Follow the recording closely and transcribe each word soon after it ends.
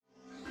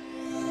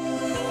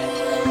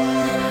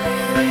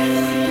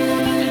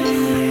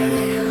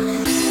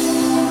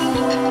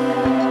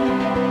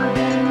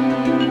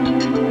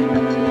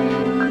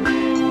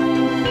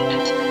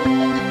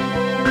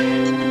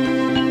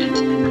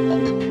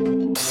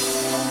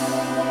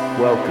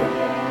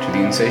Welcome to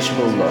the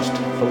Insatiable Lust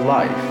for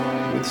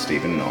Life with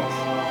Stephen North.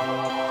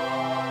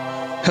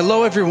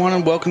 Hello everyone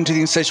and welcome to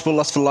the Insatiable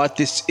Lust for Life.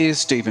 This is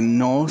Stephen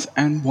North,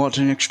 and what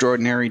an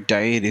extraordinary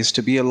day it is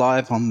to be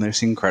alive on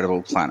this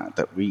incredible planet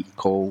that we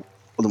all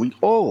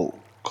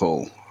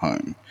call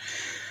home.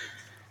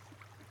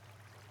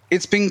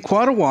 It's been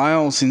quite a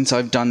while since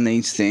I've done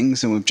these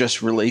things, and we've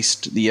just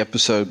released the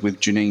episode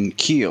with Janine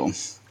Keel.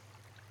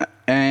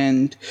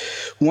 And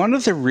one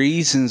of the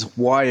reasons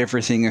why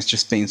everything has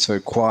just been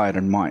so quiet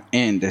on my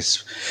end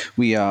is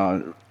we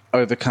are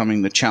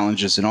overcoming the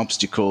challenges and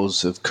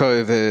obstacles of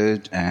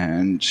COVID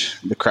and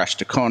the crashed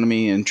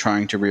economy and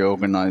trying to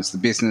reorganize the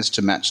business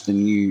to match the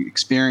new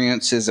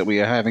experiences that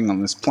we are having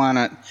on this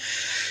planet.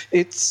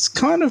 It's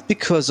kind of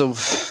because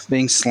of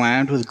being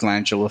slammed with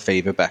glandular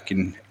fever back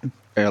in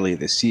earlier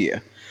this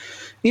year.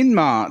 In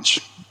March,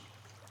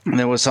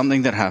 there was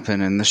something that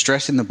happened and the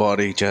stress in the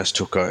body just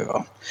took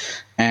over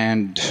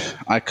and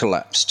I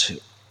collapsed.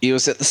 It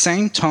was at the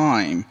same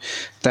time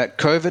that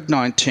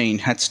COVID-19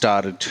 had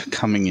started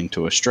coming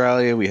into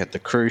Australia. We had the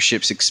cruise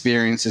ships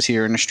experiences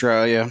here in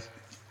Australia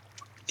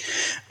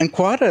and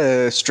quite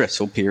a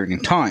stressful period in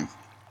time.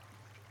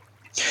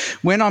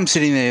 When I'm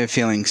sitting there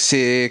feeling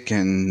sick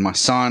and my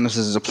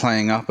sinuses are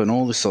playing up and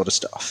all this sort of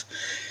stuff,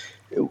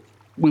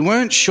 we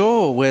weren't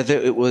sure whether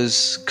it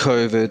was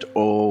COVID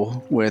or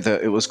whether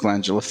it was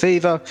glandular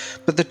fever,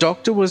 but the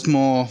doctor was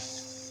more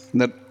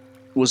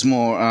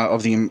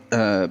of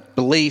the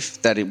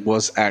belief that it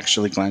was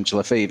actually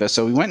glandular fever.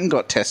 So we went and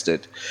got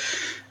tested,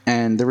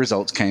 and the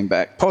results came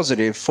back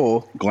positive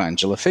for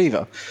glandular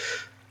fever.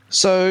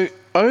 So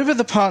over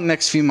the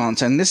next few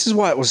months, and this is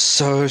why it was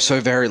so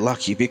very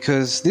lucky,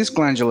 because this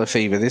glandular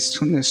fever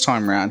this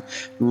time around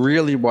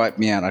really wiped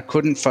me out. I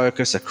couldn't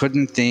focus, I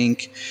couldn't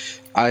think.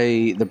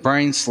 The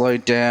brain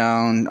slowed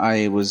down.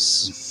 I was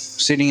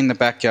sitting in the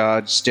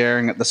backyard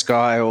staring at the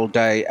sky all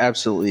day,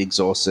 absolutely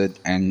exhausted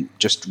and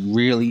just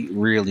really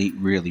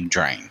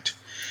drained.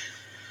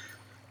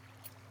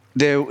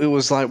 It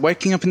was like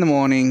waking up in the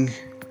morning,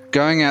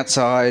 going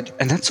outside,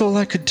 and that's all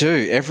I could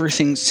do.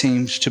 Everything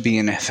seemed to be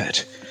an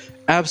effort,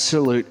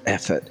 absolute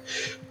effort.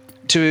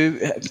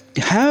 To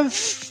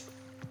have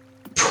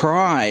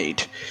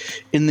pride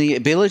in the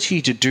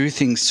ability to do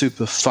things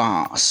super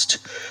fast,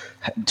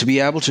 to be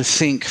able to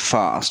think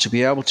fast, to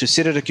be able to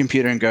sit at a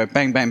computer and go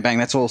bang, bang, bang,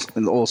 that's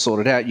all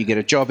sorted out. You get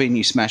a job in,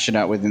 you smash it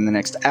out within the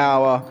next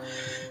hour.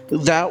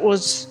 That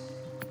was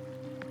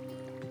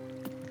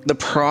the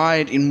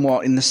pride in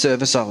the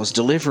service I was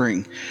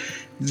delivering.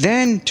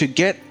 Then to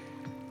get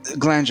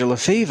glandular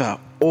fever,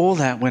 all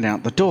that went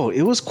out the door.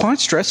 It was quite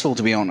stressful,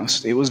 to be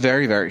honest. It was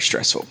very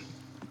stressful.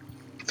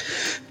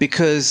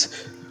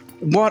 Because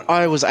what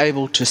I was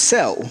able to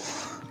sell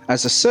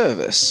as a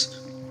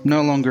service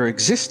no longer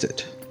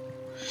existed.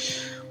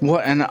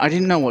 And I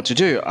didn't know what to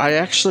do. I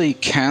actually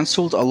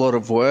cancelled a lot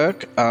of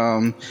work,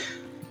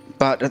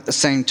 but at the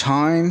same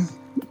time,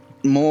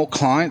 more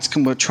clients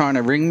were trying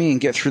to ring me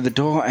and get through the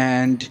door,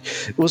 and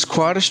it was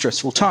quite a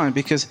stressful time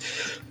because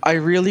I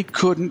really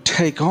couldn't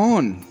take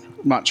on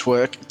much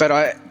work.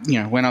 But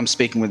when I'm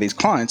speaking with these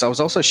clients, I was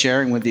also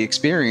sharing with the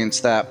experience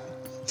that,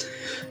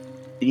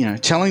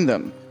 telling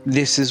them,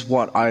 this is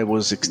what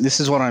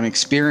I'm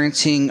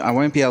experiencing. I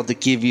won't be able to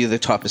give you the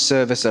type of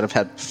service that I've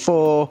had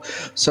before,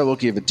 so we'll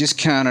give a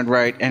discounted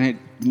rate, and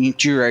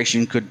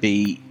duration could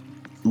be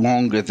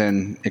longer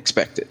than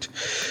expected,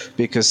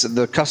 because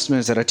the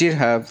customers that I did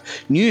have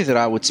knew that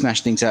I would smash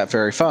things out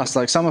very fast.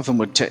 Like some of them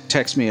would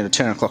text me at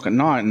 10 o'clock at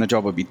night and the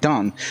job would be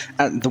done.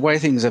 The way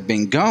things have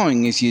been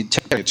going is you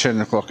text at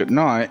 10 o'clock at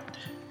night,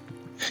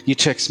 you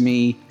text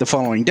me the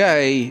following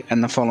day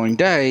and the following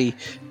day,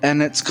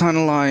 and it's kind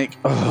of like,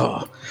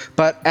 oh.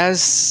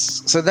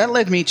 So that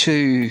led me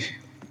to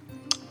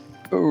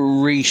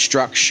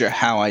restructure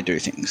how I do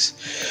things.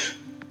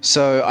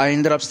 So I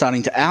ended up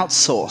starting to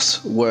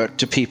outsource work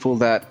to people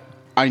that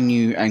I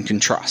knew and can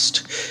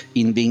trust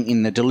in being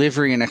in the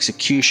delivery and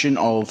execution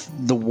of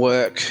the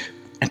work,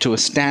 and to a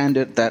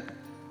standard that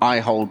I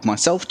hold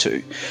myself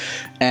to.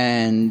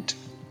 And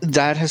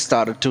that has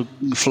started to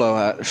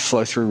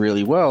flow through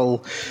really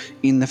well,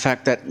 in the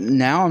fact that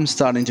now I'm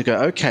starting to go,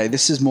 okay,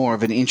 this is more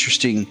of an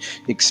interesting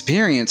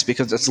experience,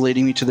 because it's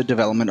leading me to the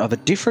development of a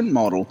different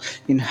model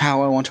in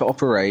how I want to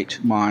operate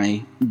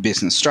my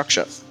business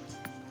structure.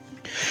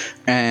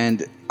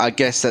 And I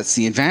guess that's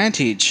the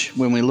advantage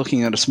when we're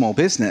looking at a small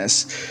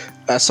business.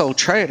 A sole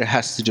trader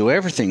has to do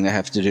everything. They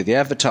have to do the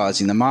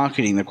advertising, the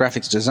marketing, the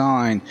graphics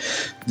design,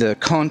 the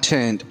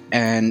content,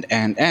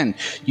 and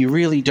you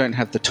really don't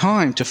have the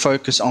time to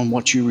focus on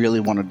what you really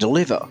want to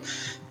deliver.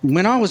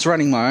 When I was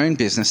running my own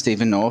business,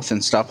 Stephen North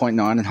and Starpoint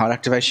 9 and High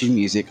Activation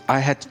Music,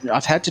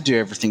 I've had to do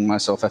everything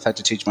myself. I've had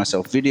to teach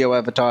myself video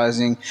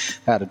advertising,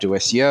 how to do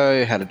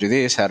SEO, how to do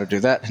this, how to do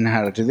that, and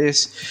how to do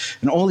this,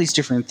 and all these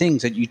different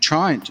things that you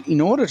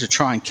in order to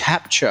try and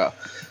capture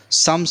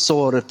some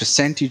sort of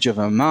percentage of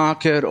a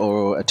market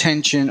or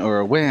attention or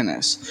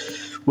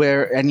awareness.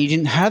 and you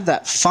didn't have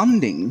that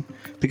funding.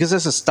 Because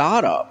as a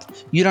startup,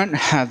 you don't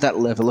have that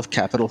level of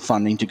capital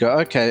funding to go,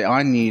 okay,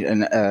 I need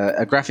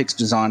a graphics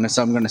designer,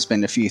 so I'm going to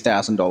spend a few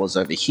 $1,000s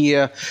over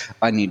here.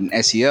 I need an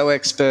SEO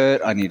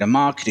expert. I need a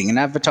marketing and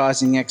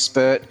advertising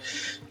expert.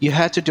 You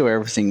had to do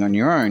everything on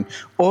your own.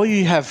 Or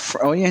you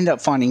end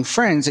up finding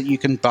friends that you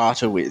can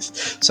barter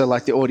with. So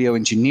like the audio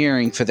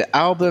engineering for the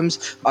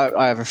albums,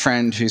 I have a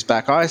friend whose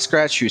back I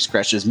scratch, who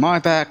scratches my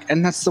back,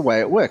 and that's the way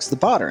it works, the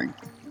bartering.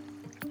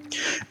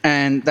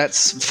 And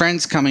that's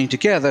friends coming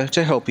together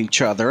to help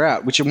each other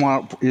out, which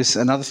is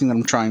another thing that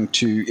I'm trying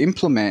to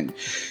implement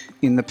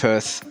in the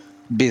Perth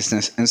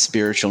business and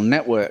spiritual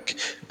network,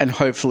 and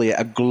hopefully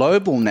a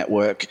global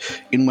network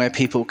in where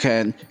people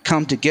can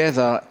come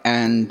together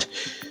and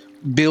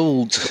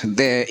build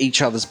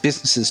each other's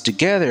businesses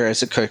together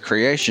as a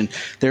co-creation.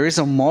 There is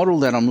a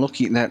model that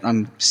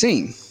I'm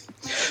seeing.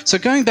 So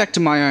going back to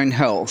my own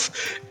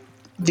health,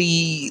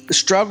 the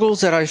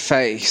struggles that I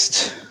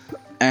faced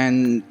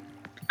and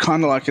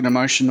kind of like an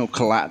emotional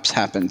collapse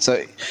happened.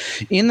 So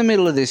in the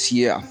middle of this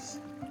year,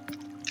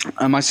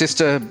 my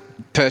sister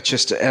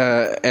purchased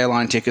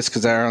airline tickets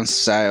because they were on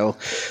sale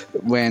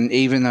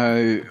even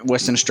though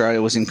Western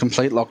Australia was in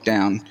complete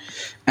lockdown.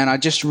 And I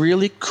just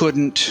really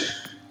couldn't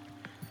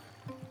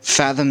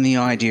fathom the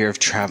idea of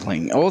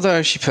traveling.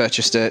 Although she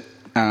purchased it,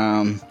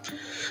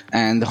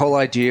 and the whole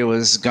idea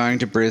was going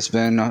to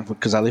Brisbane,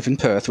 because I live in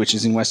Perth, which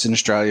is in Western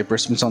Australia.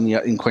 Brisbane's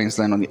in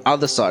Queensland on the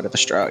other side of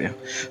Australia.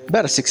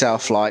 About a 6-hour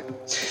flight.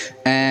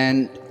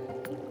 And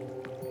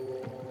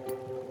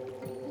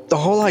the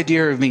whole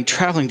idea of me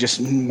traveling just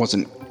didn't look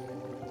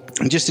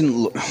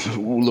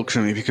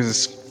for me,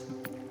 because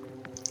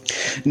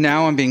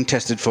now I'm being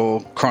tested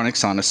for chronic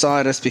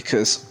sinusitis,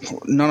 because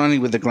not only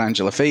with the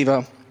glandular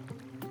fever,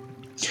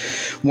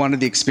 one of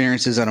the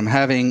experiences that I'm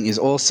having is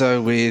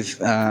also with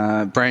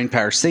brain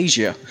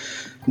paresthesia.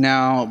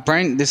 Now,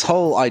 this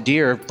whole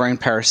idea of brain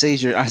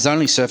paresthesia has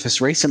only surfaced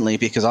recently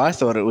because I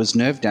thought it was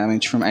nerve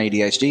damage from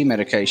ADHD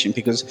medication,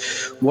 because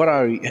what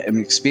I am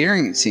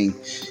experiencing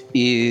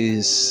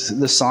is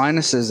the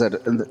sinuses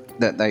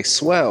that they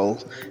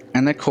swell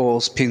and they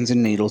cause pins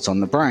and needles on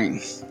the brain.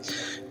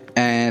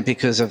 And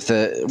because of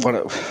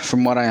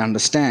from what I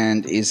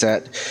understand is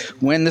that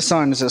when the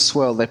sinuses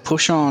swell, they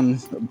push on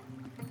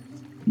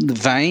the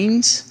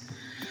veins,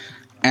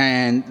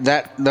 and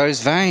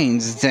those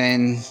veins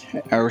then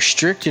are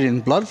restricted in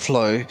blood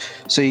flow,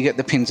 so you get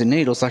the pins and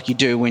needles like you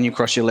do when you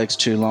cross your legs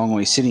too long, or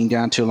you're sitting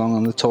down too long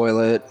on the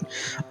toilet,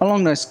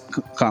 along those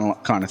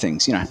kind of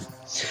things, you know.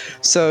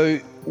 So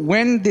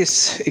when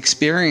this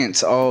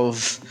experience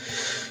of,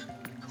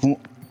 and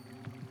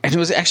it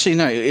was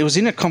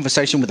in a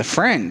conversation with a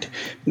friend,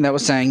 and that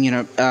was saying,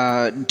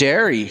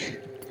 dairy,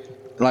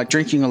 like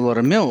drinking a lot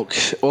of milk,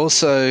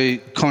 also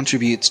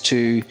contributes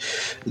to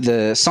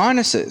the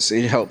sinuses.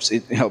 It helps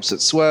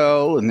it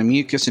swell and the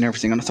mucus and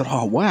everything. And I thought,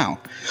 oh wow,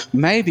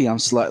 maybe I'm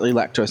slightly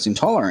lactose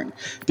intolerant,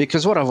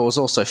 because what I was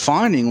also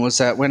finding was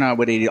that when I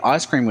would eat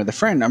ice cream with a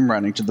friend, I'm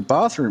running to the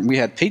bathroom. We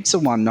had pizza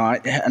one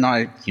night, and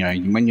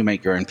when you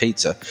make your own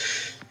pizza,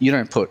 you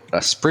don't put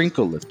a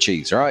sprinkle of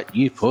cheese, right?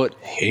 You put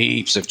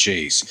heaps of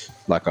cheese,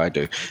 like I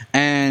do.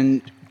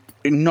 And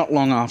not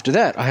long after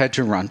that, I had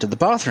to run to the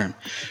bathroom.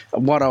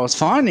 What I was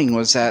finding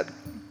was that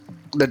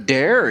the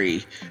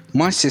dairy,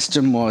 my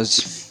system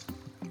was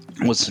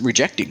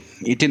rejecting.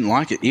 It didn't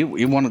like it.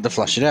 It wanted to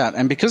flush it out.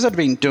 And because I'd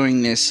been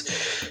doing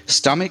this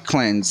stomach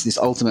cleanse, this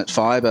ultimate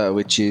fiber,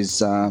 which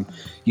is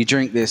you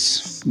drink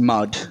this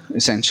mud,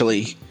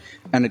 essentially,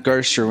 and it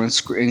goes through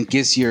and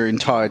gives your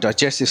entire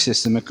digestive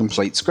system a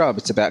complete scrub.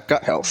 It's about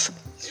gut health.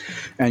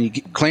 And you're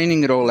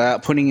cleaning it all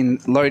out,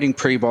 loading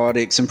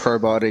prebiotics and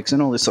probiotics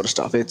and all this sort of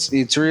stuff.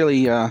 It's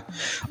really a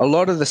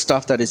lot of the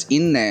stuff that is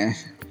in there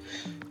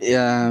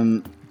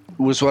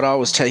was what I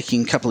was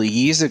taking a couple of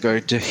years ago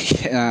to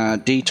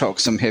detox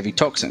some heavy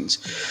toxins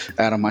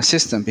out of my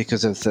system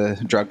because of the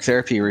drug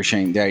therapy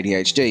regime, the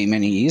ADHD.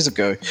 Many years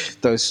ago,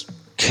 those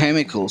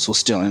chemicals were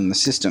still in the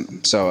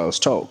system, so I was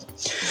told.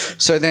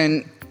 So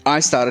then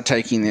I started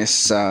taking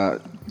this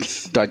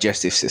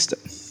digestive system.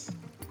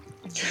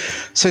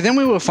 So then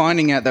we were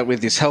finding out that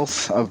with this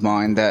health of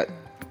mine, that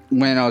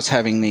when I was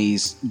having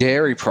these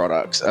dairy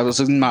products, I was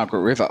in Margaret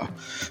River,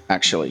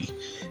 actually.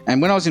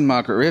 And when I was in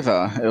Margaret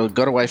River, I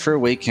got away for a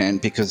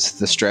weekend because of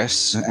the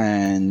stress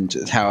and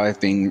how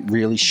I've been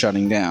really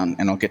shutting down,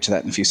 and I'll get to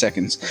that in a few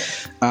seconds.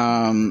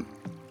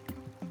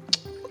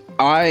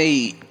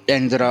 I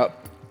ended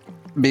up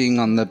being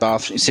on the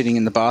bathroom, sitting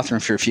in the bathroom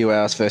for a few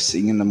hours first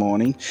thing in the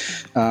morning.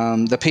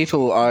 The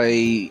people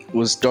I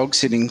was dog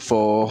sitting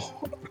for,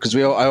 because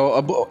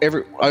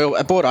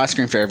I bought ice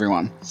cream for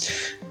everyone,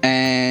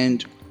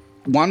 and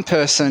one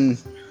person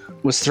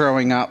was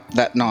throwing up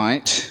that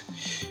night.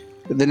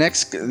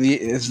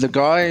 The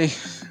guy,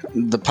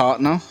 the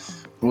partner,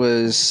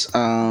 was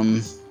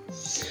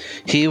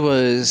he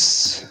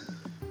was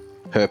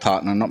her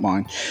partner, not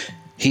mine.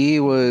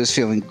 He was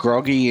feeling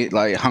groggy,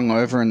 like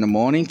hungover in the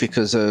morning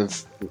because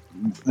of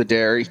the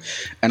dairy,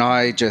 and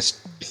I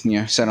just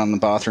sat on the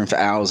bathroom for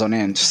hours on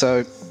end.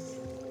 So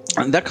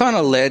And that kind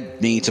of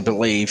led me to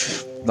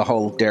believe the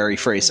whole dairy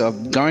free. So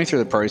I'm going through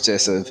the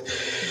process of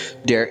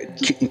dairy,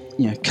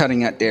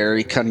 cutting out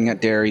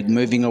dairy,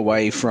 moving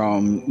away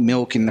from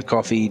milk in the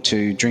coffee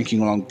to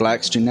drinking long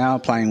blacks, to now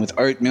playing with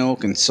oat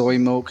milk and soy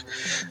milk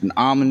and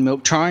almond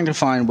milk, trying to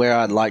find where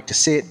I'd like to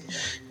sit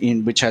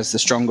in, which has the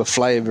stronger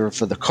flavor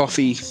for the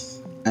coffee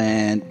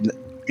and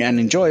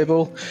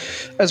enjoyable,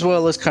 as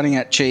well as cutting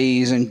out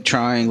cheese and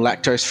trying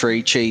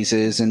lactose-free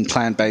cheeses and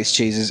plant-based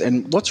cheeses.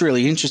 And what's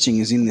really interesting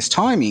is in this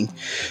timing,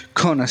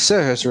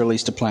 Connoisseur has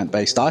released a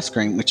plant-based ice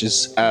cream, which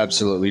is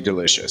absolutely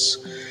delicious.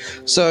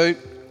 So,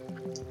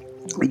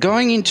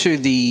 going into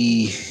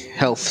the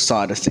health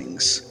side of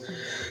things,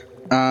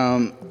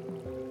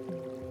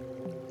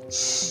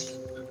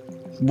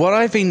 what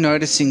I've been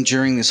noticing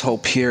during this whole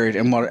period,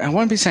 and what I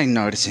won't be saying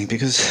noticing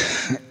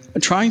because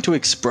trying to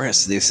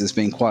express this has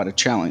been quite a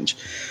challenge.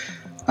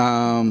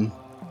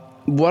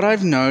 What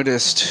I've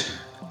noticed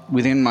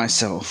within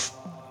myself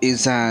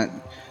is that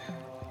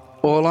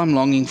all I'm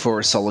longing for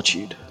is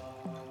solitude.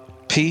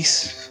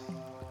 Peace,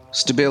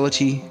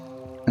 stability,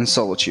 and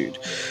solitude.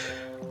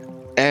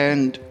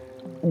 And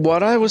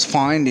what I was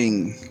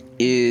finding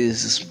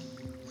is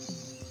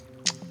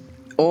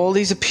all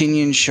these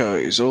opinion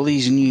shows, all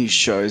these news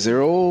shows,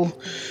 they're all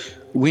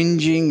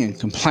whinging and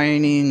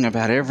complaining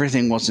about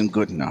everything wasn't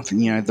good enough.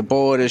 And, the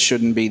borders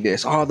shouldn't be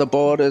this. Oh, the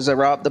borders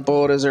are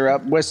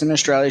up. Western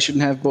Australia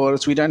shouldn't have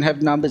borders. We don't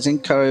have numbers in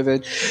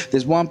COVID.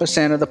 There's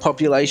 1% of the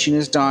population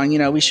is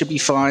dying. We should be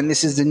fine.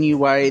 This is the new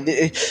way.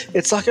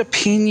 It's like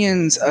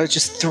opinions are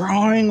just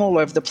throwing all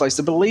over the place.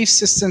 The belief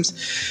systems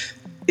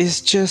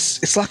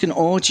it's like an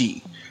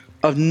orgy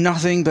of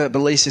nothing but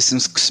belief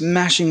systems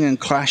smashing and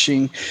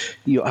clashing.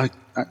 I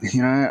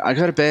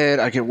go to bed,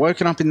 I get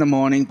woken up in the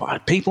morning by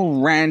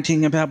people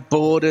ranting about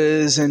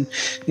borders, and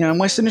in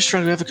Western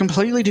Australia we have a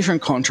completely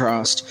different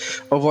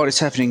contrast of what is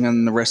happening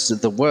in the rest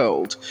of the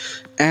world.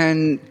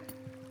 And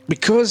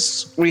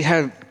because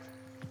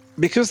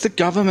the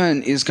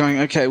government is going,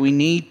 okay, we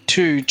need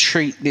to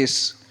treat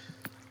this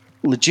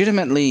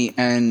legitimately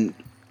and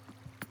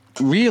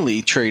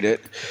really treat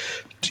it,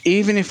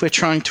 even if we're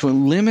trying to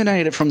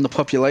eliminate it from the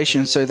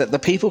population so that the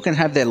people can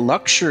have their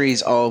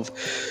luxuries of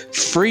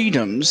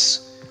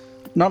freedoms,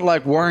 not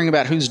like worrying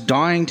about who's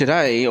dying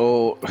today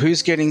or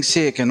who's getting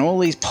sick and all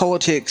these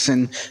politics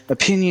and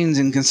opinions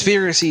and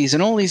conspiracies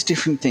and all these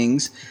different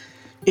things.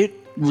 It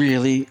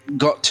really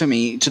got to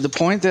me to the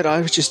point that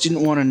I just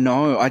didn't want to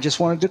know. I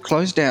just wanted to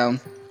close down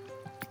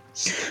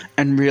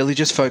and really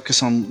just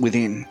focus on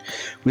within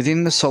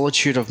the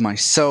solitude of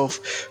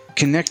myself,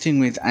 connecting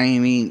with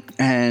Amy.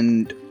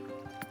 And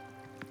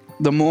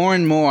the more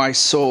and more I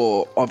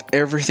saw of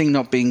everything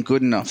not being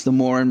good enough, the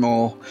more and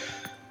more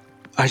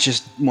I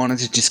just wanted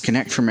to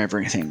disconnect from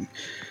everything.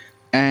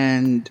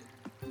 And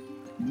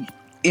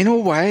in a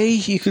way,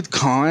 you could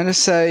kind of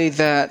say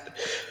that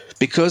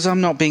because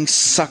I'm not being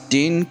sucked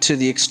into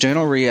the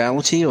external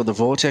reality or the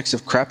vortex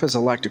of crap, as I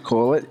like to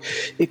call it,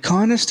 it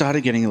kind of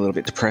started getting a little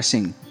bit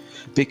depressing.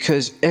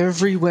 Because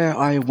everywhere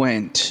I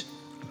went,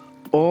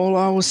 all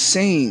I was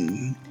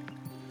seeing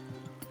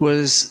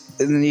was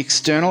in the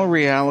external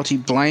reality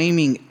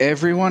blaming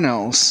everyone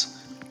else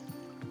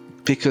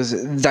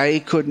because they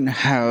couldn't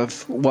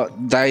have what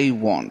they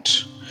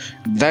want.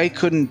 They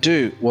couldn't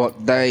do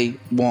what they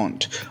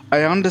want.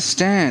 I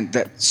understand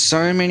that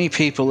so many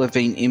people have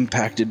been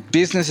impacted.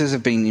 Businesses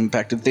have been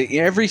impacted.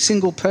 Every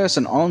single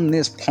person on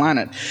this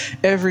planet,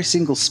 every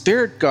single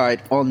spirit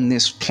guide on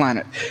this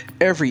planet,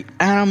 every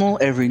animal,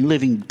 every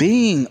living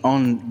being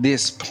on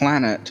this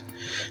planet,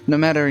 no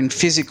matter in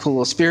physical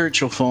or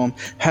spiritual form,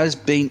 has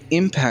been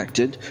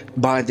impacted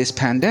by this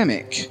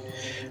pandemic.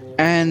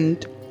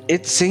 And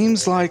it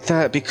seems like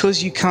that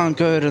because you can't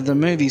go to the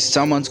movies,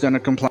 someone's going to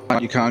complain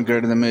you can't go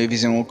to the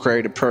movies and will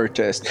create a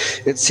protest.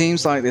 It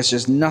seems like there's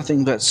just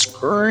nothing but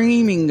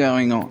screaming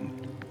going on.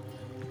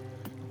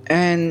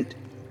 And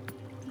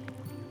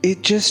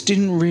it just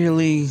didn't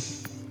really...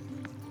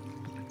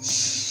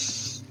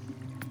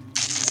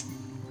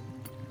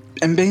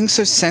 And being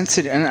so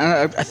sensitive, and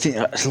I think,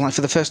 like, for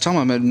the first time,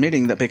 I'm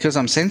admitting that because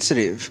I'm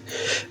sensitive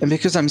and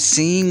because I'm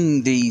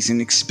seeing these and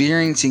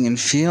experiencing and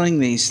feeling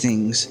these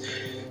things,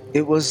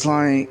 it was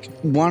like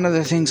one of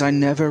the things I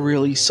never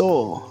really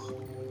saw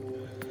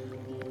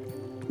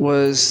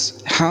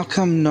was how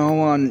come no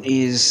one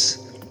is,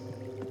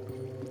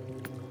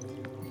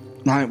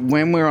 like,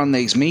 when we're on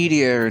these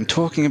media and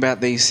talking about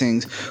these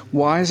things,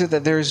 why is it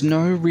that there is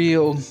no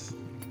real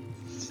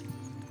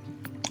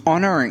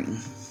honoring,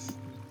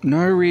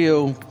 no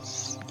real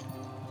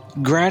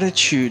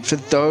gratitude for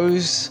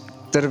those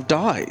that have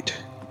died?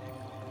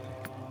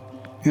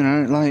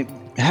 Like,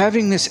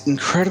 having this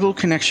incredible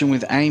connection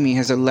with Amy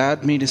has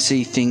allowed me to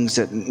see things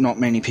that not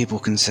many people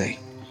can see.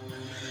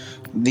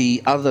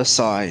 the other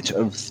side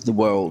of the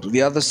world,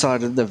 the other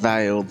side of the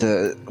veil,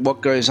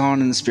 what goes on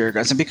in the spirit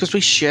guides. And because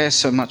we share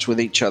so much with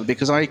each other,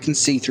 because I can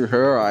see through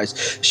her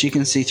eyes, she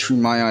can see through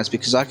my eyes,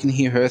 because I can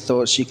hear her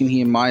thoughts, she can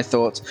hear my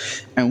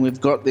thoughts, and we've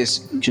got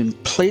this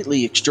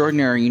completely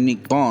extraordinary,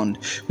 unique bond,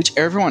 which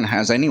everyone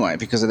has anyway,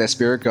 because of their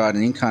spirit guide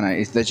and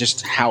incarnate. They're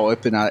just how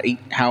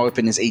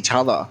open is each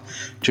other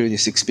to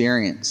this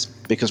experience,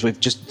 because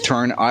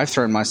I've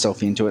thrown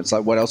myself into it. It's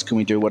like, what else can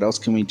we do? What else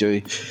can we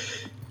do?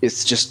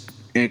 It's just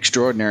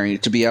extraordinary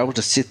to be able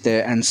to sit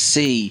there and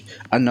see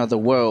another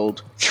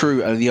world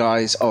through the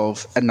eyes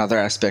of another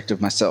aspect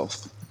of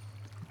myself,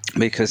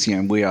 because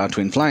we are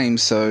twin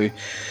flames, so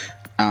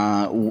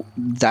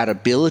that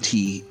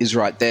ability is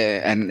right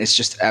there, and it's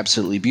just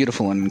absolutely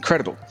beautiful and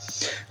incredible.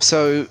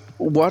 So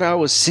what I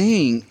was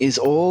seeing is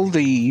all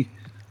the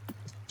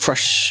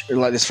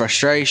there's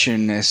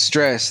frustration, there's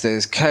stress,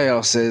 there's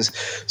chaos, there's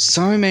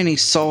so many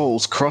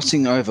souls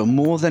crossing over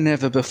more than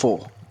ever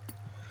before.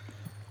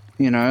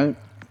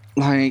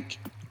 Like,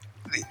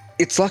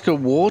 it's like a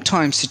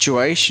wartime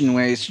situation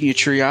where you're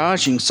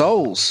triaging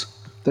souls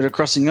that are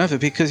crossing over,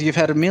 because you've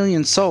had 1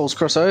 million souls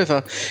cross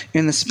over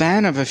in the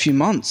span of a few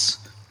months.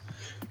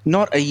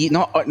 Not a year,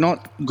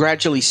 not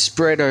gradually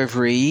spread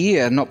over a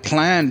year, not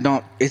planned,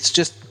 it's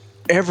just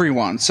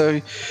everyone.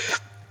 So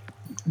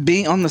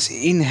being on this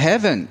in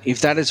heaven,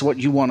 if that is what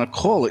you want to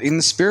call it, in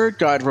the spirit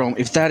guide realm,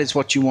 if that is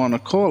what you want to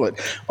call it,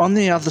 on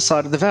the other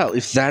side of the veil,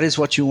 if that is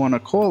what you want to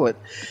call it,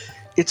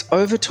 it's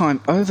overtime.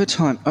 The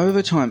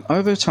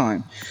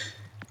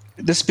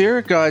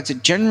spirit guides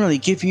that generally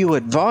give you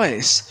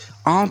advice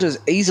aren't as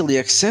easily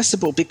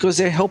accessible, because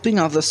they're helping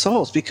other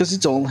souls, because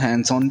it's all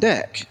hands on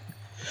deck,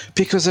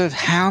 because of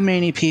how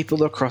many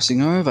people are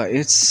crossing over.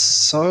 It's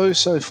so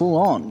full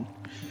on.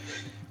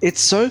 It's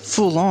so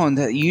full on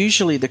that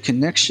usually the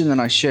connection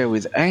that I share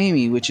with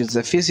Amy, which is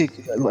a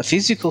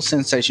physical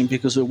sensation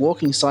because we're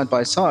walking side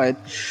by side,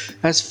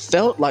 has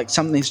felt like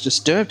something's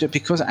disturbed it,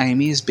 because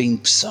Amy has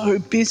been so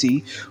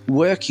busy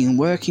working,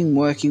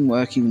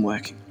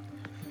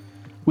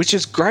 which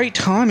is great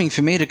timing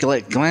for me to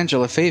get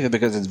glandular fever,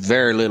 because there's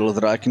very little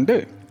that I can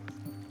do.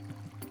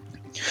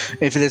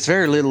 If there's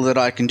very little that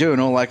I can do and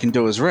all I can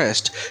do is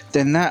rest,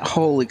 then that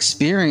whole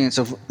experience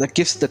that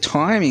gives the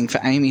timing for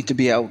Amy to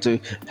be able to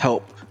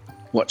help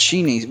what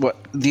she needs, what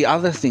the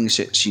other things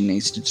that she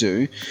needs to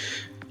do.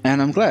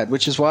 And I'm glad,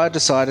 which is why I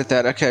decided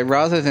that, okay,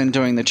 rather than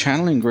doing the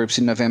channeling groups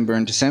in November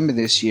and December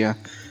this year,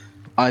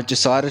 I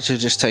decided to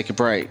just take a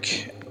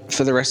break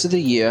for the rest of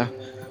the year,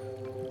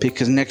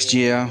 because next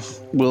year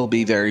will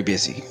be very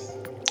busy.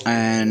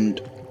 And,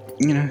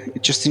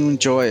 just to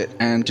enjoy it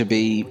and to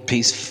be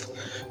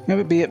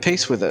be at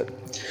peace with it.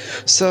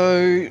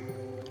 So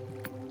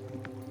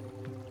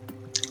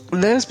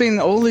there's been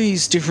all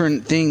these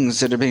different things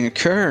that have been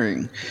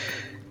occurring,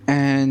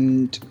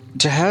 and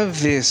to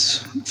have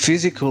this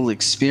physical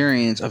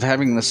experience of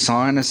having the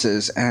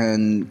sinuses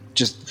and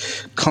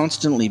just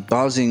constantly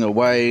buzzing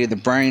away, the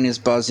brain is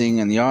buzzing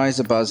and the eyes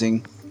are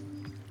buzzing,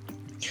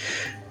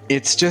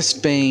 it's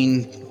just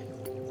been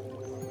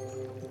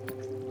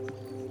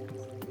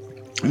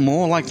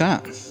more like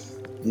that.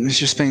 It's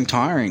just been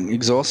tiring,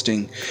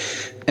 exhausting.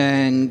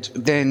 And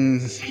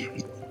then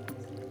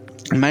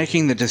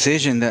making the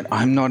decision that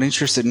I'm not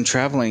interested in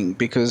traveling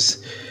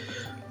because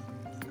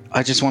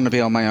I just want to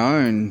be on my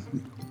own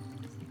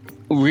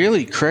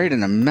really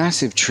created a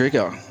massive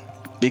trigger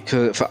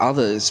for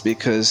others,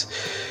 because,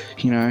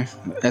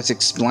 that's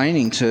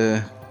explaining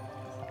to,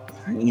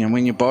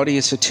 when your body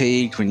is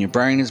fatigued, when your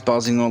brain is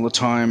buzzing all the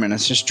time, and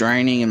it's just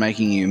draining and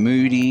making you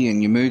moody,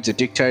 and your moods are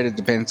dictated,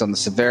 depends on the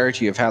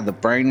severity of how the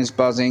brain is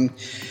buzzing.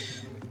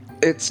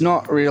 It's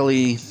not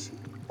really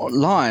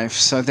life.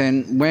 So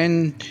then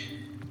when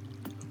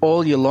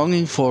all you're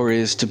longing for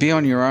is to be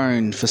on your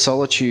own, for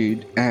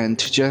solitude, and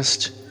to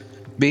just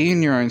be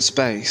in your own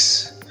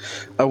space,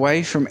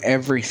 away from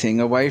everything,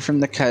 away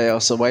from the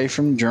chaos, away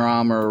from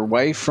drama,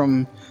 away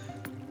from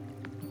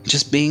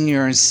just being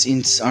your own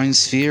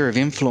sphere of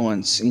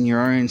influence, in your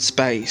own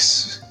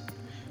space,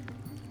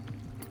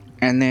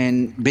 and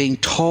then being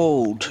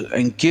told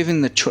and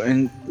given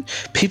and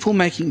people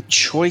making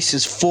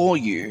choices for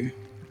you,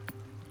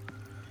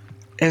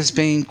 has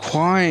been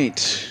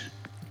quite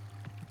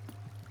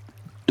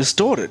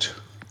distorted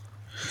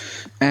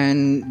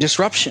and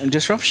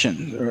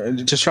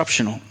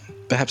disruptional.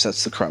 Perhaps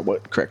that's the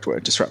correct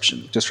word,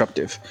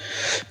 disruptive,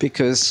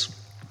 because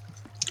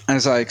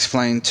as I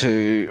explained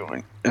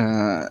to,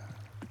 and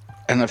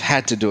I've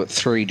had to do it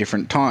 3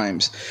 different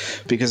times,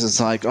 because it's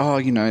like,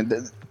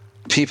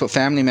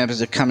 family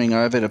members are coming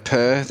over to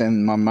Perth,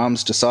 and my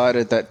mum's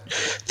decided that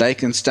they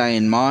can stay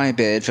in my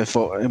bed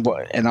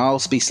and I'll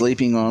be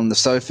sleeping on the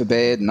sofa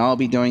bed, and I'll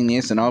be doing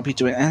this, and I'll be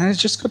doing, and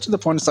it's just got to the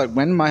point, it's like,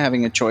 when am I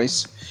having a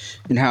choice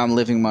in how I'm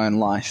living my own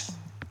life?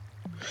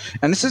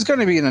 And this is going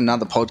to be in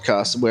another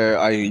podcast where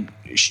I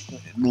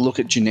look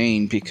at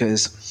Janine,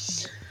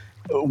 because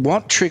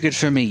what triggered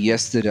for me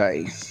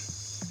yesterday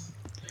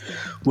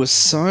was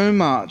so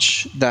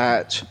much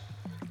that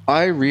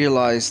I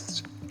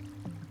realized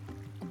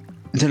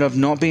that I've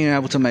not been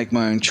able to make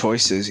my own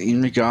choices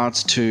in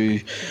regards to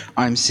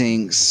I'm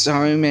seeing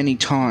so many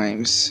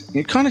times.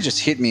 It kind of just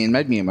hit me and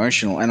made me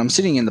emotional. And I'm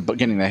sitting in the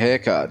getting the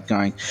haircut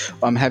going,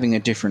 I'm having a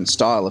different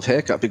style of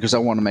haircut because I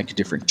want to make a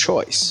different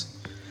choice.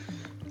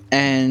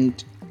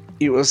 And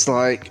it was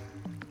like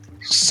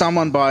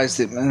someone buys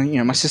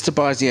my sister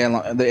buys the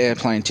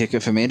airplane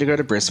ticket for me to go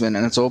to Brisbane,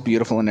 and it's all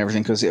beautiful and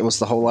everything because it was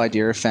the whole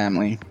idea of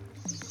family.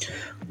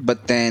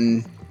 But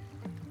then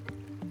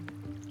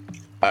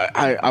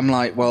I'm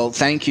like, well,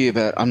 thank you,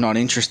 but I'm not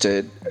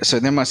interested. So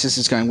then my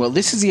sister's going, well,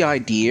 this is the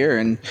idea,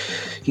 and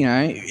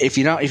if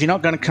you're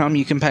not going to come,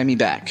 you can pay me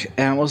back.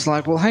 And I was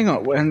like, well, hang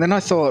on. And then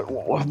I thought,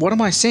 what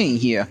am I seeing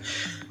here?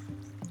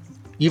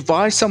 You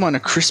buy someone a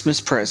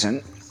Christmas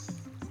present,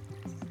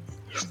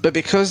 but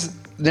because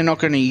they're not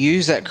going to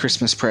use that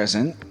Christmas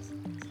present,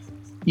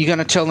 you're going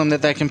to tell them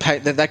that they can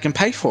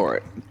pay for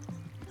it.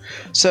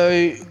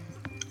 So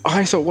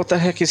I thought, what the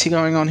heck is he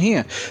going on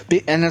here?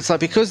 And it's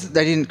like, because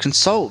they didn't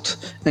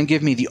consult and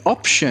give me the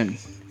option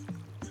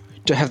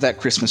to have that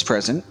Christmas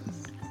present,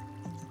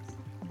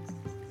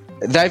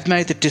 they've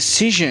made the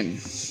decision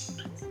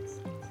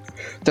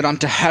that I'm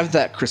to have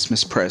that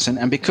Christmas present,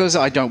 and because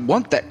I don't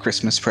want that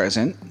Christmas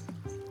present,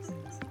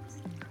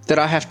 that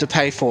I have to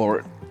pay for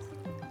it.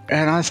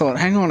 And I thought,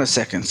 hang on a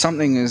second,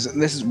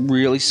 this is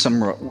really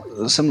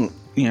some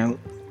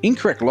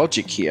incorrect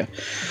logic here.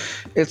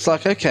 It's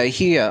like, okay,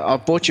 here, I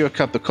bought you a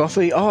cup of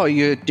coffee. Oh,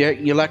 you're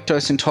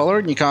lactose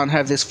intolerant, you can't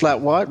have this flat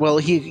white? Well,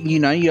 here,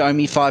 you owe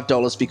me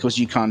 $5 because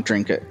you can't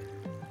drink it.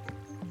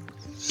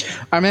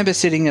 I remember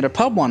sitting at a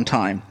pub one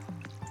time.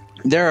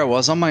 There I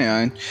was on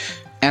my own,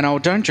 and I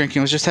was done drinking.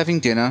 I was just having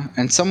dinner,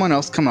 and someone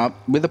else come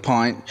up with a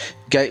pint,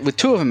 with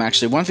two of them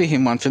actually, one for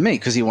him, one for me,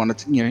 because he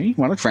wanted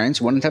friends,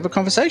 he wanted to have a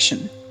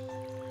conversation.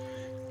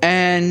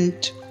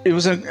 And it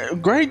was a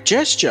great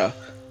gesture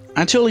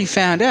until he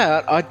found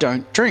out I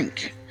don't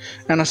drink.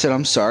 And I said,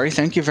 I'm sorry,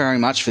 thank you very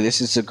much for this.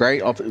 It's a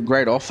great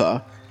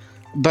offer,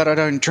 but I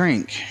don't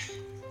drink.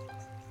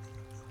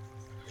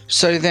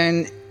 So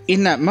then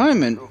in that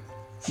moment,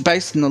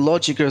 based on the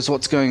logic of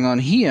what's going on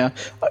here,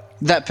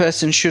 that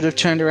person should have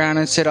turned around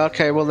and said,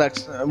 okay,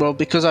 well,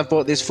 because I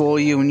bought this for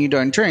you and you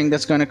don't drink,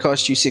 that's going to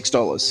cost you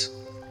 $6.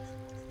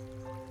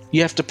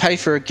 You have to pay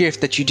for a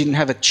gift that you didn't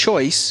have a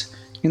choice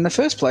in the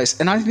first place.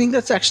 And I think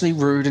that's actually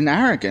rude and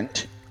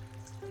arrogant.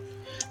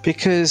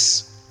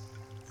 Because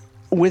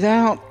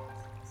without,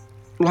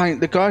 like,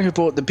 the guy who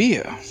bought the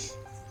beer,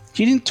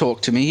 he didn't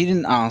talk to me, he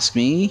didn't ask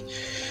me,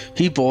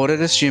 he bought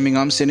it assuming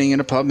I'm sitting in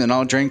a pub and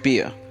I'll drink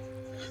beer.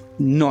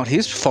 Not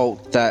his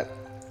fault that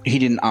he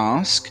didn't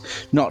ask,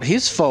 not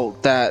his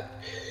fault that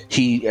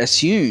he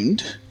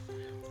assumed,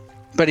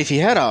 but if he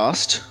had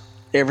asked,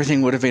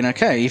 everything would have been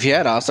okay. If he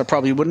had asked, I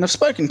probably wouldn't have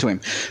spoken to him.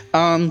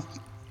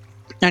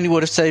 And he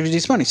would have saved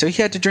his money. So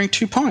he had to drink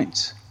 2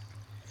 pints.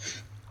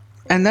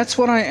 And that's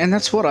what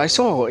I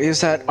saw,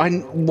 is that I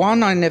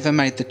never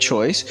made the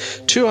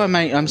choice. 2,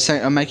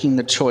 I'm making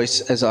the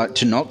choice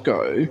to not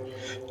go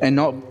and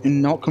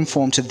not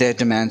conform to their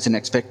demands and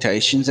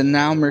expectations. And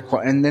now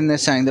and then they're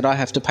saying that I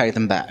have to pay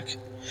them back.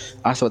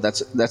 I thought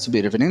that's a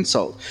bit of an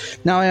insult.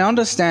 Now, I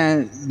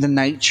understand the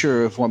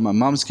nature of when my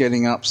mum's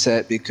getting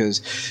upset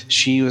because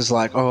she was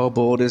like, oh,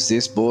 borders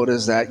this,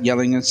 borders that,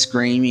 yelling and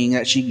screaming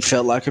that she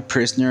felt like a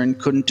prisoner and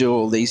couldn't do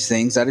all these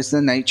things. That is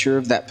the nature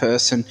of that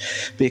person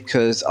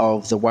because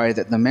of the way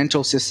that the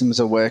mental systems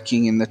are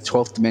working in the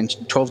 12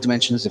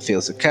 dimensions of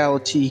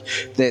physicality.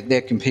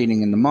 They're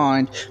competing in the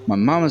mind. My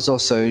mum is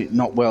also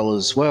not well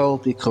as well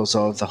because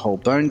of the whole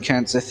bone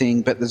cancer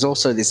thing, but there's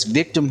also this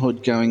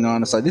victimhood going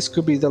on. It's like, this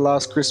could be the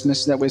last Christmas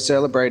that we're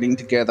celebrating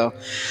together,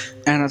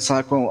 and it's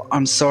like, well,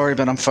 I'm sorry,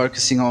 but I'm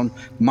focusing on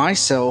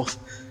myself,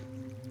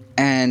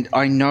 and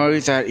I know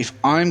that if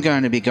I'm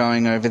going to be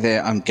going over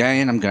there, I'm gay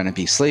and I'm going to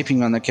be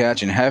sleeping on the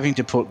couch and having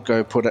to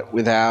put it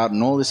without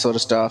and all this sort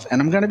of stuff, and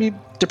I'm going to be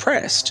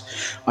depressed.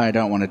 I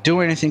don't want to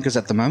do anything because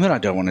at the moment I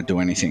don't want to do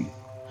anything.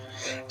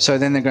 So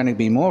then they're going to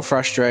be more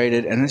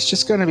frustrated, and it's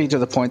just going to be to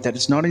the point that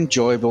it's not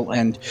enjoyable.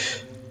 And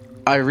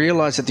I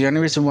realized that the only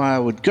reason why I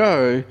would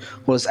go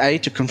was A,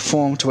 to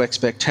conform to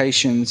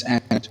expectations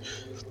and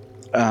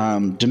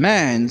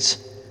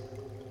demands,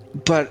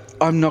 but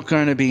I'm not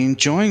going to be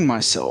enjoying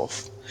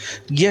myself.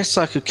 Yes,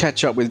 I could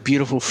catch up with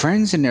beautiful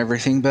friends and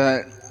everything,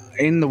 but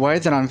in the way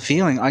that I'm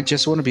feeling, I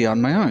just want to be on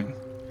my own.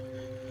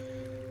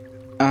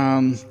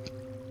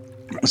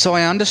 So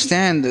I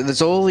understand that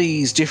there's all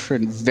these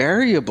different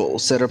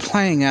variables that are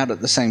playing out at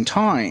the same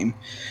time.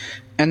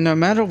 And no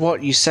matter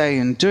what you say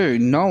and do,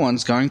 no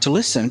one's going to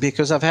listen,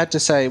 because I've had to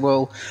say,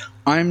 well,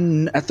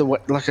 I'm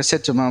like I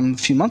said to Mum a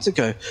few months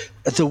ago,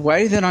 the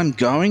way that I'm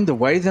going, the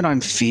way that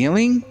I'm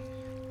feeling,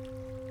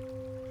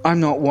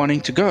 I'm not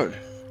wanting to go.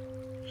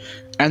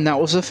 And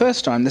that was the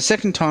first time. The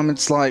second time,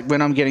 it's like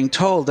when I'm getting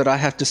told that I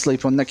have to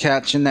sleep on the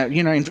couch and that,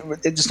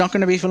 it's not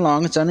going to be for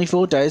long. It's only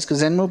 4 days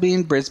because then we'll be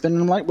in Brisbane.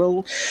 And I'm like,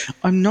 well,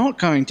 I'm not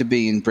going to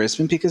be in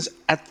Brisbane because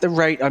at the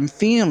rate I'm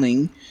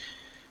feeling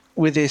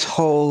with this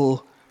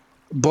whole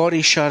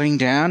body shutting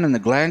down and the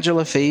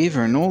glandular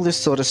fever and all this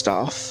sort of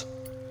stuff,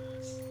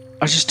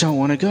 I just don't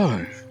want to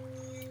go.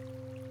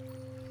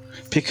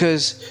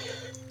 Because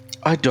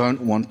I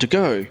don't want to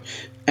go.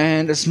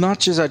 And as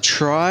much as I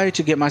try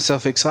to get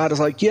myself excited,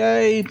 it's like,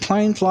 yay,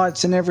 plane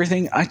flights and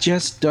everything, I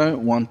just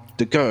don't want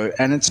to go.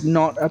 And it's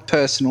not a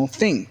personal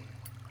thing.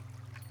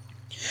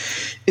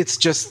 It's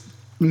just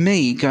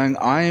me going,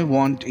 I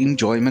want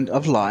enjoyment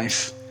of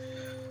life.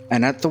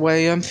 And at the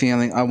way I'm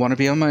feeling, I want to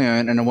be on my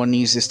own, and I want to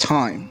use this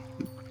time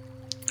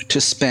to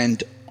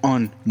spend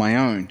on my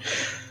own.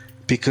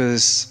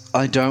 Because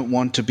I don't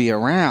want to be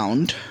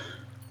around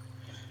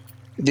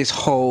this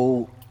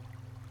whole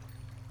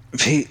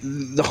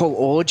the whole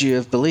orgy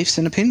of beliefs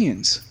and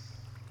opinions.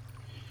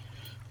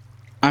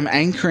 I'm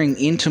anchoring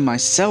into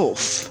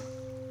myself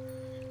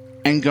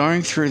and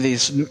going through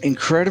this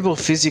incredible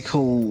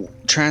physical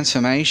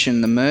transformation,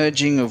 the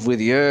merging of with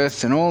the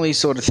earth and all these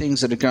sort of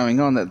things that are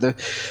going on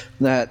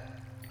that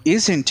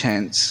is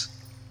intense.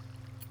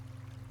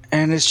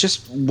 And it's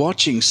just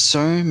watching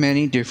so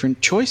many different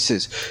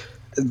choices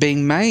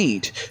being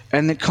made.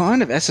 And it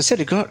kind of, as I said,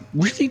 it got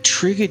really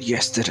triggered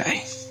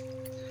yesterday.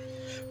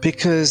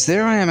 Because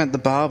there I am at the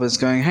barber's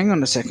going, hang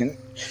on a second,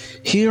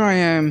 here I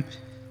am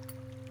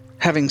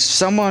having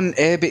someone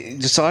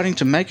deciding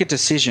to make a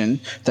decision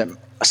that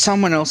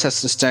someone else has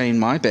to stay in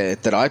my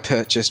bed that I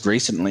purchased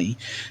recently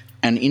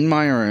and in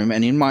my room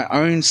and in my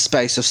own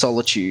space of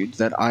solitude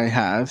that I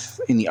have,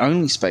 in the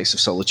only space of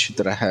solitude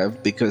that I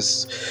have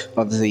because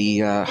of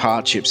the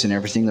hardships and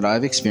everything that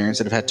I've experienced,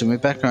 that I've had to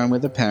move back home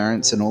with the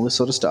parents and all this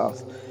sort of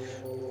stuff,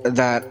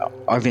 that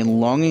I've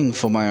been longing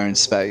for my own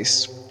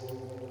space,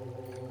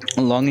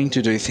 longing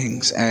to do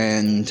things,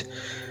 and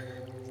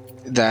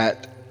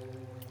that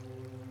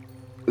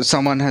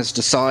someone has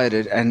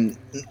decided, and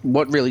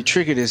what really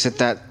triggered is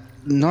that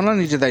not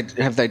only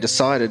have they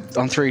decided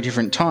on 3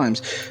 different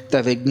times,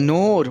 they've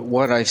ignored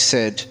what I've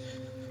said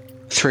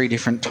 3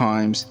 different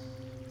times,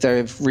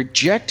 they've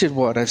rejected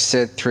what I've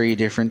said 3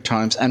 different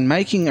times, and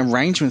making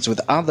arrangements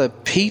with other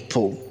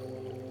people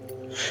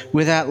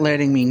without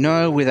letting me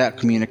know, without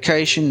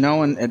communication. No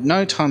one, at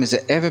no time has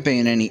there ever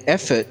been any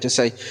effort to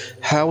say,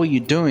 how are you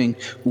doing?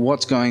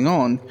 What's going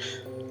on?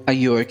 Are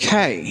you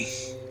okay?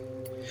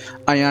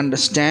 I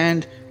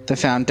understand the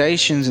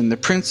foundations and the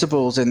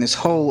principles and this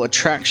whole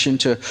attraction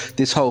to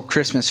this whole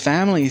Christmas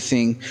family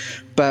thing,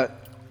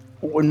 but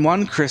when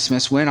one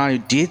Christmas, when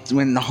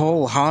the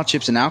whole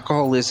hardships and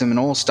alcoholism and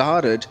all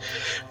started,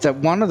 that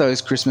one of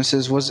those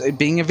Christmases was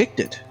being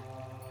evicted.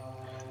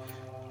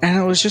 And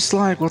it was just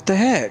like, what the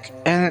heck?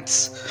 And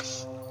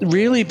it's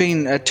really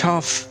been a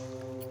tough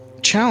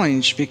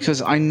challenge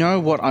because I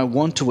know what I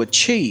want to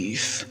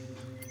achieve.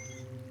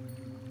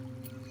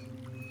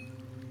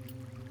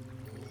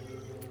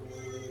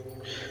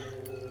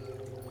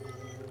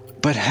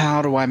 But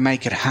how do I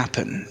make it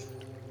happen?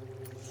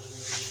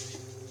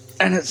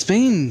 And it's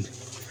been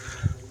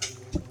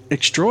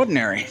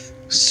extraordinary.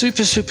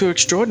 Super, super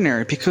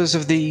extraordinary because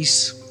of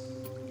these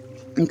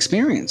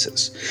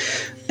experiences.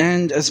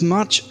 And as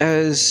much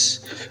as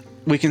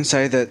we can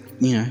say that,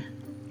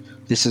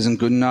 this isn't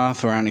good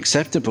enough or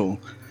unacceptable,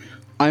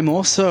 I'm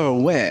also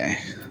aware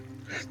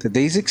that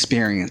these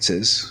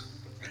experiences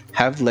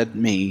have led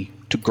me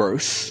to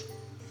growth,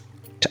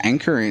 to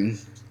anchor in,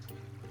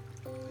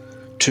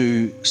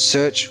 to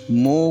search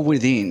more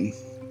within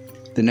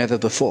than ever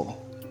before,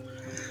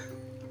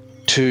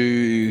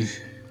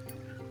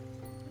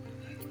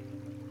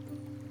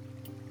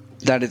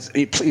 that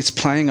it's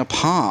playing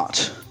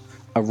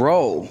a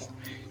role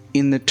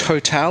in the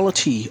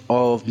totality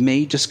of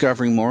me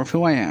discovering more of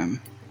who I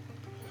am.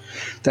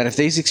 That if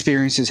these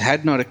experiences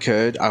had not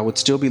occurred, I would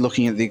still be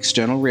looking at the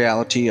external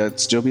reality, I'd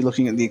still be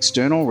looking at the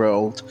external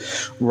world,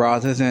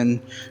 rather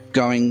than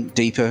going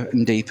deeper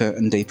and deeper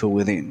and deeper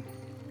within.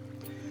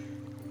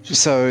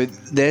 So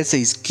there's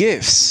these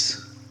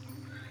gifts,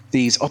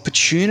 these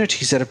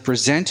opportunities that are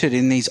presented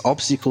in these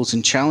obstacles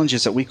and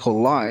challenges that we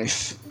call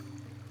life,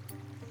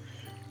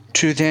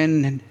 to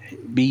then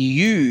be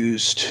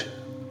used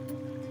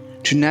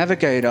to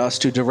navigate us,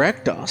 to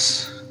direct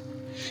us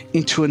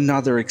into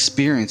another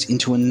experience,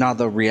 into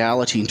another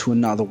reality, into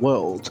another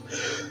world.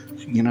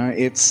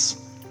 It's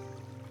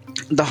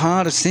the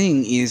hardest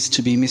thing is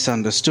to be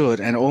misunderstood,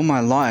 and all my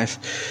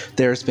life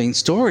there has been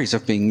stories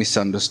of being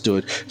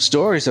misunderstood,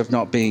 stories of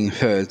not being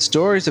heard,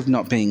 stories of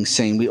not being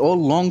seen. We all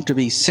long to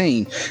be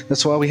seen.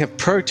 That's why we have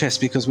protests,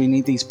 because we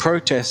need these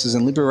protesters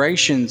and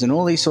liberations and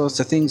all these sorts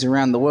of things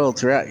around the world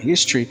throughout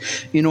history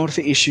in order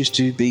for issues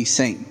to be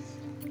seen.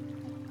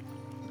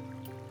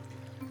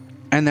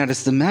 And that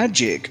is the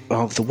magic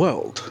of the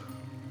world.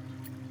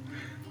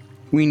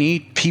 We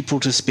need people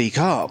to speak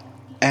up.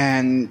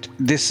 And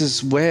this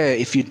is where,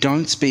 if you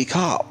don't speak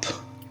up,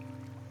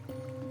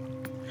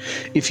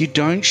 if you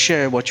don't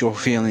share what you're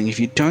feeling, if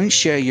you don't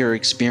share your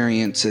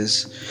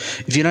experiences,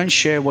 if you don't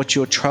share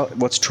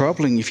what's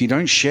troubling, if you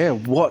don't share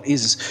what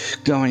is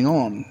going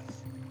on,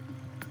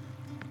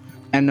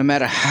 and no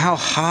matter how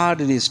hard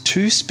it is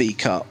to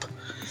speak up,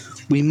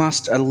 we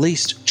must at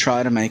least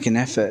try to make an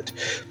effort.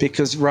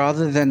 Because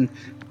rather than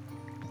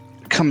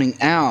coming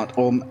out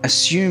or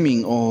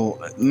assuming or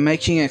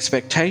making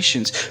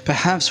expectations.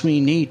 Perhaps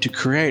we need to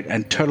create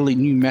a totally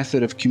new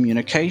method of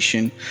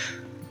communication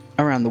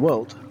around the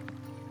world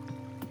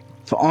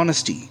for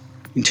honesty,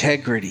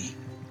 integrity,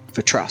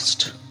 for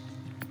trust.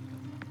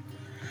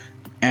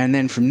 And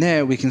then from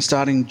there, we can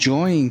start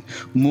enjoying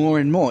more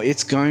and more.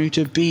 It's going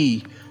to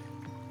be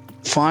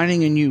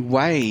finding a new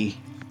way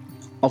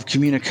of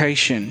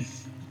communication.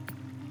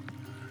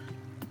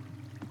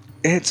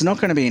 It's not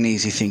going to be an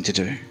easy thing to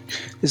do.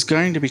 There's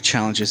going to be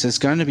challenges. There's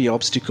going to be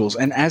obstacles.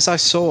 And as I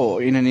saw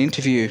in an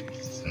interview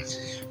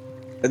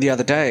the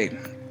other day,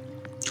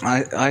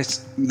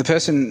 the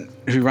person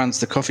who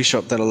runs the coffee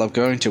shop that I love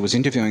going to was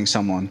interviewing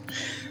someone,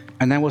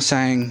 and they were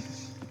saying,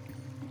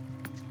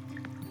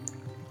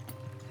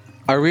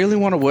 I really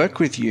want to work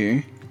with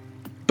you,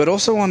 but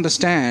also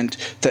understand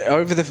that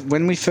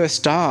when we first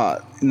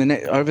start,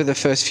 over the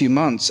first few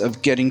months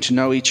of getting to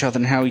know each other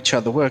and how each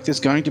other work, there's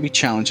going to be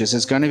challenges,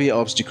 there's going to be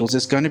obstacles,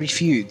 there's going to be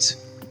feuds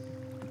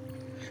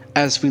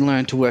as we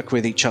learn to work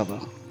with each other.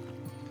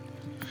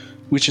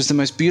 Which is the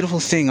most beautiful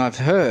thing I've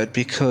heard,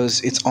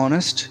 because it's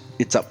honest,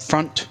 it's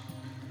upfront,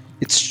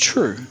 it's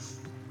true.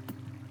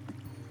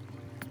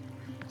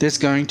 There's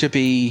going to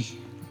be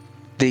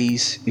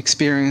these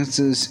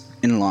experiences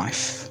in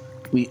life.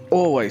 We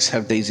always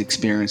have these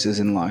experiences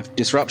in life,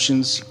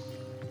 disruptions,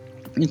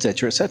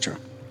 etc., etc.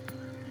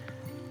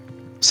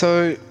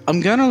 So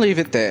I'm going to leave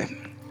it there.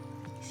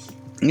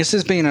 This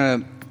has been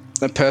a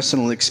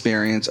personal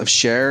experience of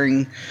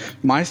sharing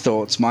my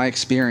thoughts, my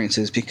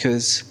experiences,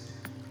 because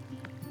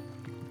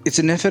it's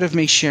an effort of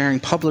me sharing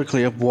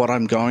publicly of what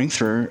I'm going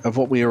through, of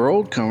what we are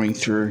all going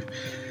through,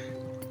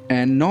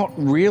 and not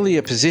really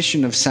a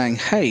position of saying,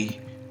 hey,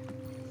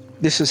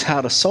 this is how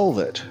to solve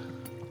it.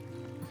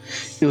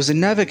 It was a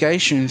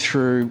navigation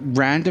through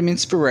random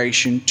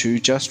inspiration to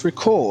just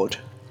record,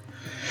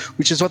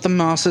 which is what the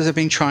masters have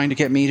been trying to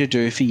get me to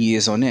do for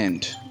years on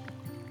end.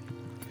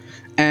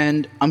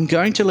 And I'm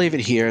going to leave it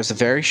here as a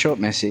very short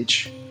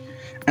message,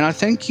 and I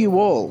thank you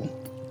all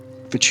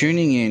for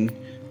tuning in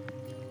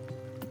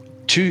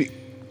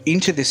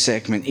into this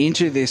segment,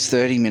 into this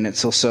 30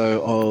 minutes or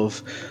so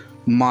of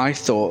my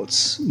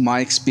thoughts,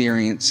 my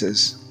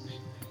experiences,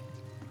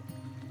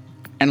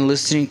 and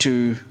listening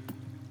to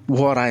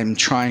what I'm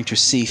trying to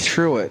see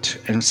through it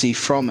and see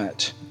from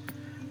it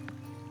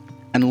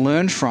and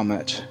learn from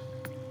it,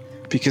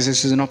 because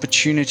this is an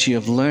opportunity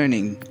of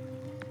learning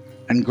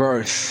and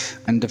growth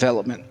and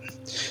development.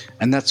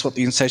 And that's what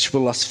the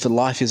insatiable lust for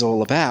life is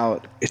all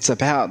about. It's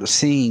about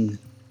seeing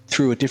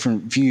through a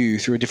different view,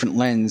 through a different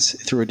lens,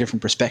 through a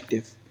different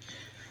perspective.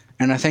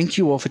 And I thank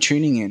you all for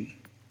tuning in.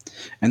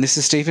 And this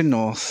is Stephen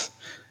North,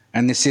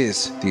 and this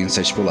is the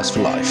Insatiable Lust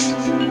for Life.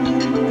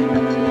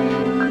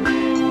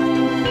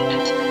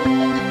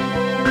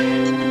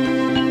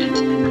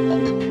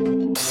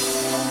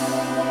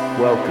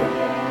 Welcome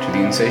to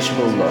the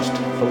Insatiable Lust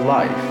for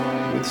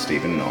Life with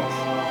Stephen North.